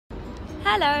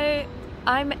Hello,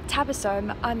 I'm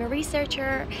Tabasom. I'm a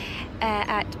researcher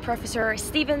at Professor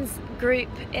Stephen's group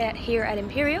here at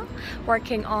Imperial,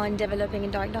 working on developing a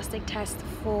diagnostic test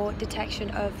for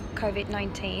detection of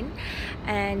COVID-19.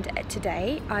 And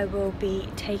today I will be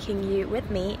taking you with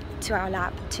me to our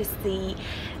lab to see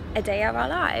a day of our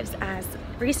lives as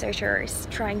researchers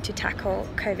trying to tackle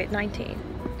COVID-19.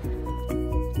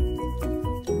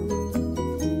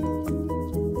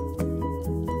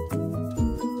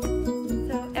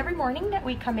 Morning that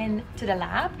we come in to the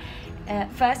lab,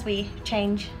 first we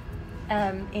change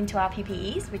into our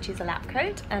PPEs, which is a lab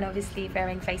coat, and obviously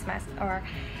wearing face masks are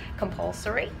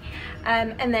compulsory,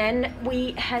 and then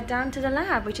we head down to the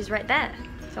lab, which is right there,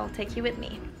 so I'll take you with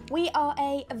me. We are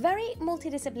a very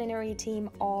multidisciplinary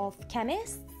team of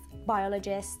chemists,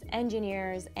 biologists,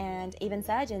 engineers, and even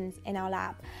surgeons in our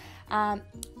lab.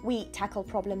 We tackle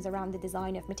problems around the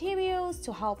design of materials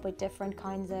to help with different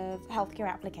kinds of healthcare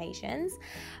applications.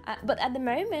 But at the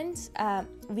moment,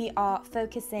 we are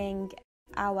focusing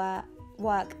our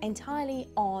work entirely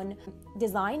on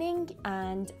designing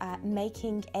and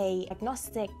making a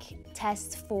diagnostic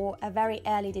test for a very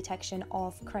early detection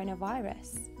of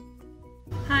coronavirus.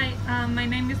 Hi, my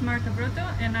name is Marta Broto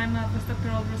and I'm a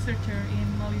postdoctoral researcher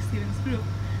in Molly Stevens' group.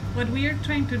 What we are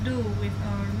trying to do with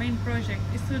our main project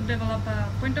is to develop a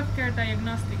point-of-care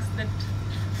diagnostics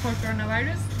for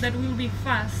coronavirus that will be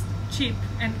fast, cheap,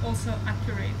 and also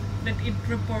accurate, that it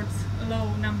reports a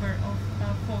low number of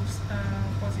false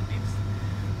positives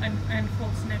and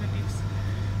false negatives.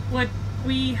 What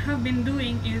we have been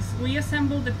doing is we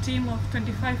assembled a team of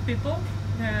 25 people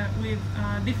with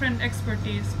different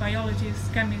expertise, biologists,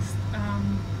 chemists,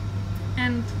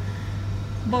 and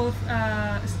both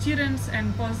students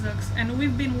and postdocs, and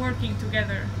we've been working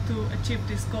together to achieve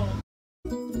this goal.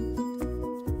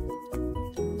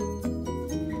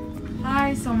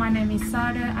 Hi, so my name is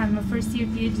Sarah. I'm a first-year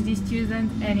PhD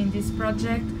student, and in this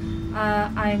project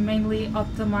I'm mainly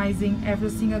optimizing every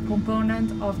single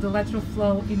component of the lateral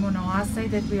flow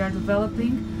immunoassay that we are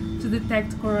developing to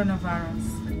detect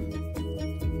coronavirus.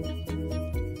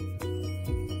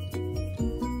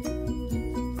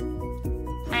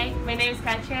 My name is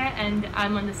Katya and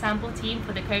I'm on the sample team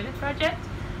for the COVID project.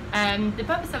 The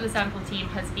purpose of the sample team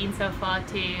has been so far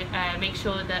to make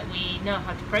sure that we know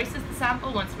how to process the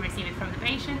sample once we receive it from the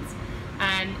patients,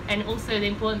 and also the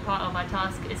important part of our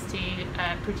task is to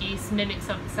produce mimics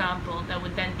of the sample that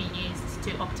would then be used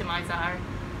to optimize our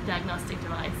diagnostic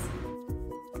device.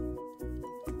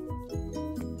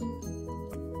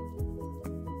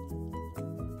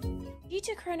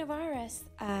 Due to coronavirus,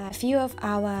 a few of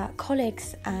our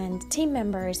colleagues and team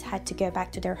members had to go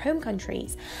back to their home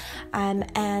countries,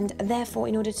 and therefore,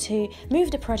 in order to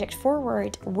move the project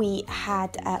forward, we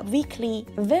had weekly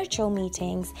virtual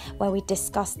meetings where we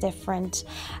discussed different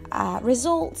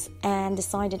results and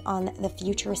decided on the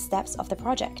future steps of the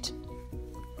project.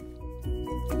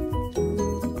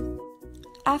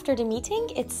 After the meeting,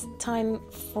 it's time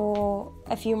for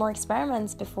a few more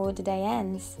experiments before the day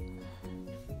ends.